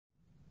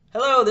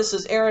Hello, this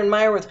is Erin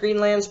Meier with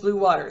Greenland's Blue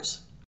Waters.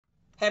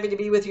 Happy to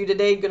be with you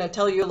today. Going to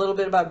tell you a little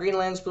bit about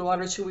Greenland's Blue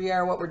Waters, who we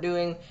are, what we're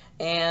doing,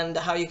 and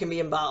how you can be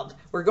involved.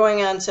 We're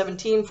going on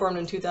 17, formed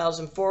in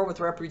 2004 with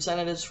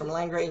representatives from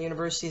land-grant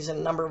universities and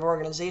a number of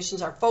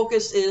organizations. Our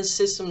focus is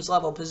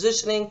systems-level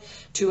positioning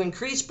to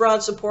increase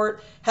broad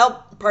support,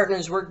 help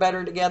partners work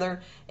better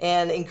together,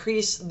 and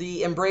increase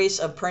the embrace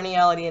of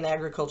perenniality in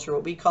agriculture,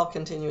 what we call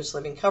continuous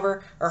living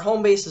cover. Our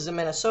home base is in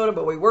Minnesota,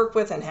 but we work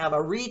with and have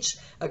a reach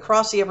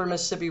across the upper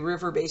Mississippi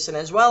River Basin,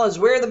 as well as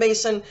where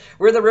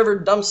the river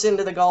dumps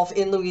into the Gulf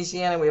in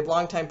Louisiana. We have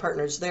longtime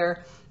partners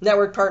there.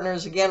 Network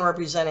partners, again,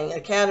 representing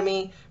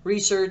academy,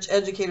 research,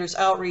 educators,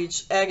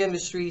 outreach, ag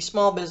industry,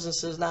 small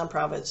businesses,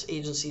 nonprofits,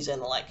 agencies,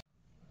 and the like.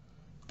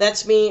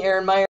 That's me,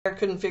 Erin Meier.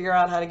 Couldn't figure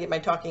out how to get my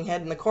talking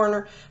head in the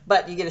corner,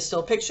 but you get a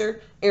still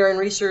picture. Erin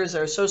Reeser is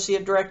our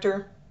associate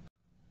director.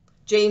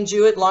 Jane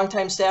Jewett,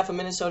 longtime staff of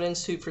Minnesota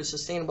Institute for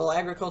Sustainable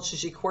Agriculture.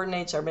 She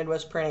coordinates our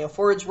Midwest Perennial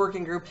Forage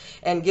Working Group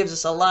and gives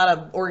us a lot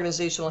of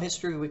organizational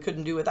history we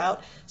couldn't do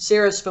without.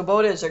 Sarah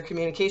Svoboda is our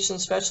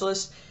communications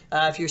specialist.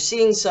 If you're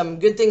seeing some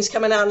good things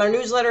coming out in our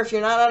newsletter, if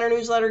you're not on our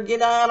newsletter,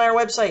 get on our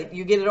website.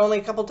 You get it only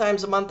a couple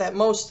times a month at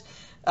most.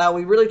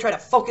 We really try to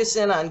focus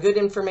in on good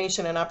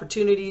information and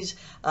opportunities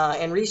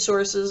and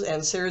resources,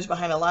 and Sarah's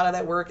behind a lot of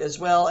that work, as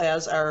well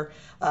as our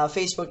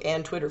Facebook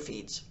and Twitter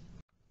feeds.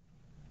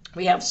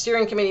 We have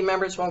steering committee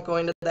members, won't go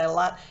into that a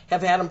lot,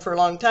 have had them for a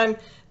long time.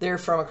 They're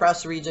from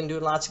across the region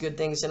doing lots of good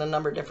things in a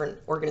number of different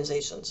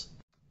organizations.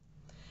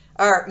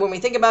 When we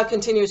think about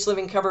continuous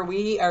living cover,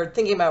 we are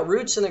thinking about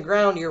roots in the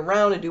ground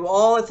year-round to do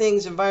all the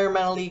things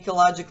environmentally,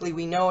 ecologically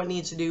we know it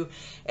needs to do,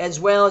 as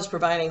well as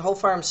providing whole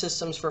farm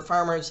systems for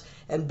farmers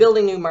and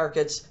building new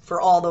markets for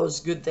all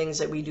those good things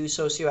that we do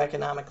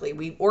socioeconomically.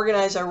 We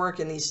organize our work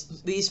in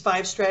these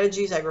 5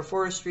 strategies: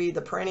 agroforestry,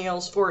 the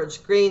perennials,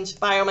 forage, grains,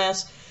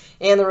 biomass,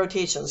 and the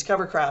rotations: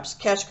 cover crops,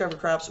 cash cover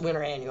crops,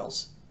 winter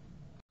annuals.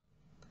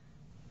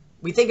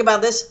 We think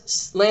about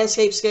this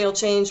landscape scale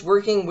change,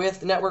 working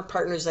with network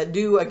partners that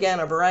do, again,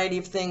 a variety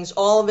of things.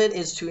 All of it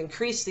is to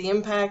increase the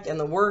impact and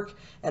the work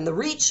and the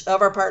reach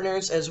of our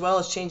partners, as well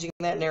as changing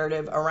that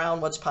narrative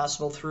around what's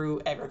possible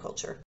through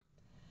agriculture.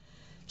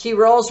 Key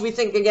roles, we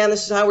think, again,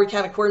 this is how we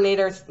kind of coordinate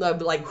our,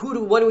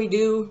 what do we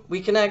do? We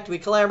connect, we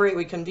collaborate,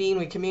 we convene,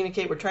 we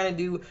communicate. We're trying to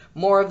do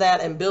more of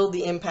that and build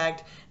the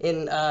impact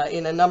in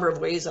a number of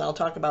ways, and I'll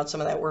talk about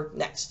some of that work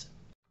next.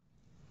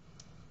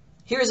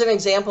 Here's an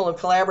example of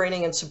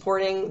collaborating and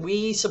supporting.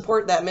 We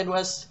support that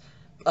Midwest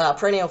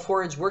Perennial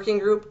Forage Working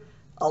Group.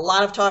 A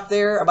lot of talk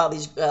there about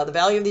the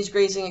value of these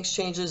grazing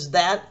exchanges.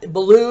 That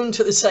ballooned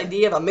to this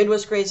idea of a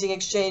Midwest Grazing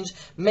Exchange.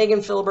 Megan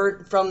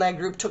Philibert from that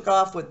group took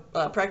off with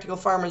Practical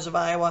Farmers of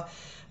Iowa.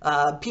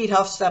 Pete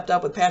Huff stepped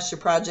up with Pasture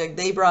Project.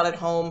 They brought it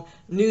home.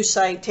 New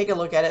site, take a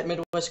look at it,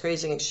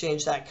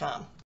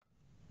 MidwestGrazingExchange.com.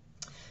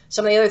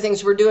 Some of the other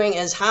things we're doing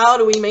is, how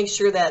do we make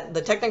sure that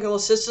the technical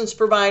assistance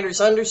providers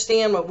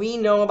understand what we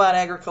know about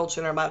agriculture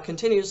and about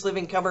continuous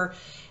living cover,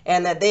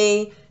 and that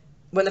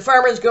when the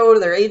farmers go to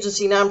their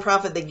agency,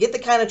 nonprofit, they get the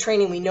kind of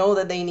training we know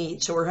that they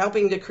need. So we're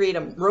helping to create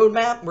a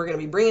roadmap. We're going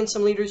to be bringing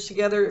some leaders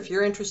together. If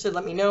you're interested,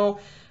 let me know.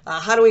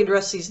 How do we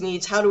address these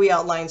needs? How do we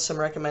outline some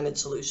recommended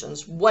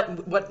solutions?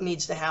 What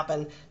needs to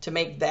happen to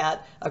make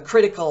that a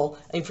critical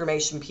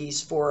information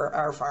piece for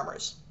our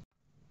farmers?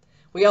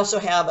 We also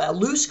have a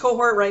loose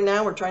cohort right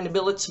now. We're trying to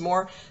build it some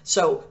more.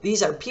 So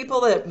these are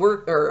people that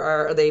work,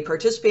 or they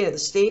participate in the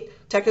state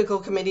technical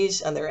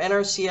committees and their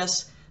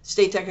NRCS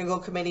state technical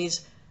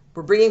committees.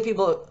 We're bringing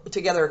people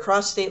together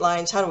across state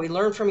lines. How do we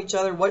learn from each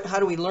other? How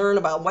do we learn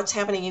about what's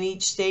happening in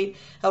each state?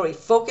 How do we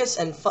focus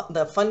and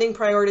the funding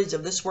priorities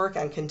of this work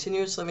on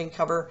continuous living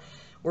cover?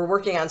 We're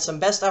working on some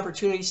best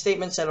opportunity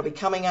statements that'll be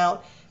coming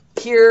out.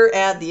 Here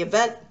at the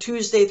event,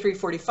 Tuesday,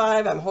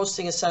 3:45, I'm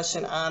hosting a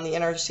session on the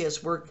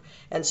NRCS work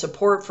and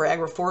support for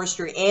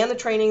agroforestry and the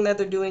training that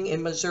they're doing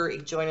in Missouri.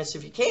 Join us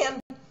if you can.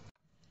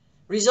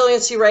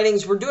 Resiliency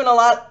writings, we're doing a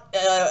lot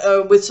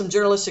with some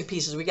journalistic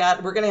pieces. We're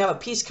going to have a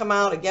piece come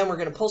out. Again, we're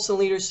going to pull some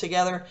leaders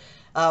together.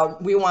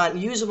 We want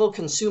usable,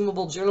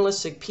 consumable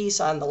journalistic piece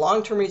on the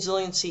long-term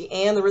resiliency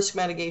and the risk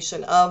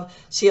mitigation of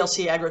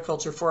CLC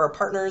agriculture for our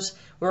partners.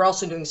 We're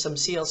also doing some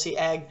CLC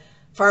ag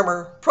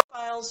farmer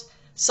profiles.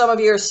 Some of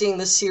you are seeing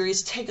this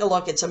series. Take a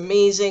look. It's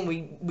amazing.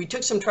 We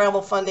took some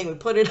travel funding. We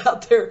put it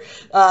out there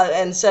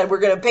and said we're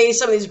going to pay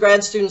some of these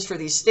grad students for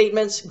these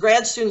statements.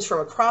 Grad students from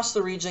across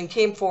the region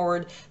came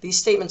forward. These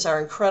statements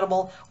are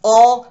incredible.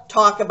 All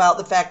talk about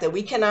the fact that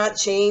we cannot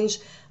change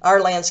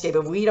our landscape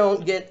if we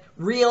don't get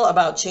real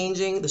about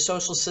changing the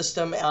social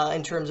system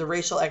in terms of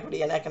racial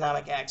equity and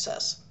economic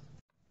access.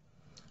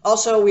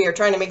 Also, we are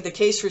trying to make the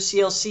case for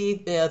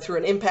CLC through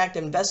an impact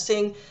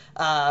investing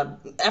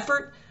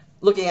effort,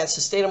 looking at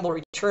sustainable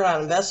return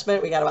on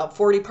investment. We got about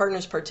 40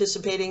 partners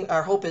participating.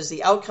 Our hope is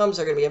the outcomes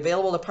are going to be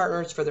available to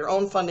partners for their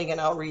own funding and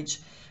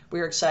outreach.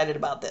 We're excited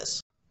about this.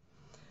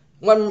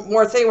 One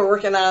more thing, we're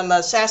working on the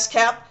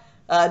SASCAP,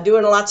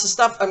 doing lots of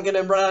stuff. I'm going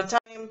to run out of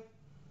time.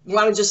 I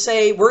want to just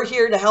say we're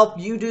here to help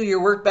you do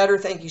your work better.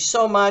 Thank you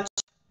so much.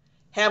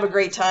 Have a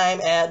great time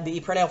at the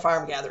Perennial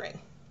Farm Gathering.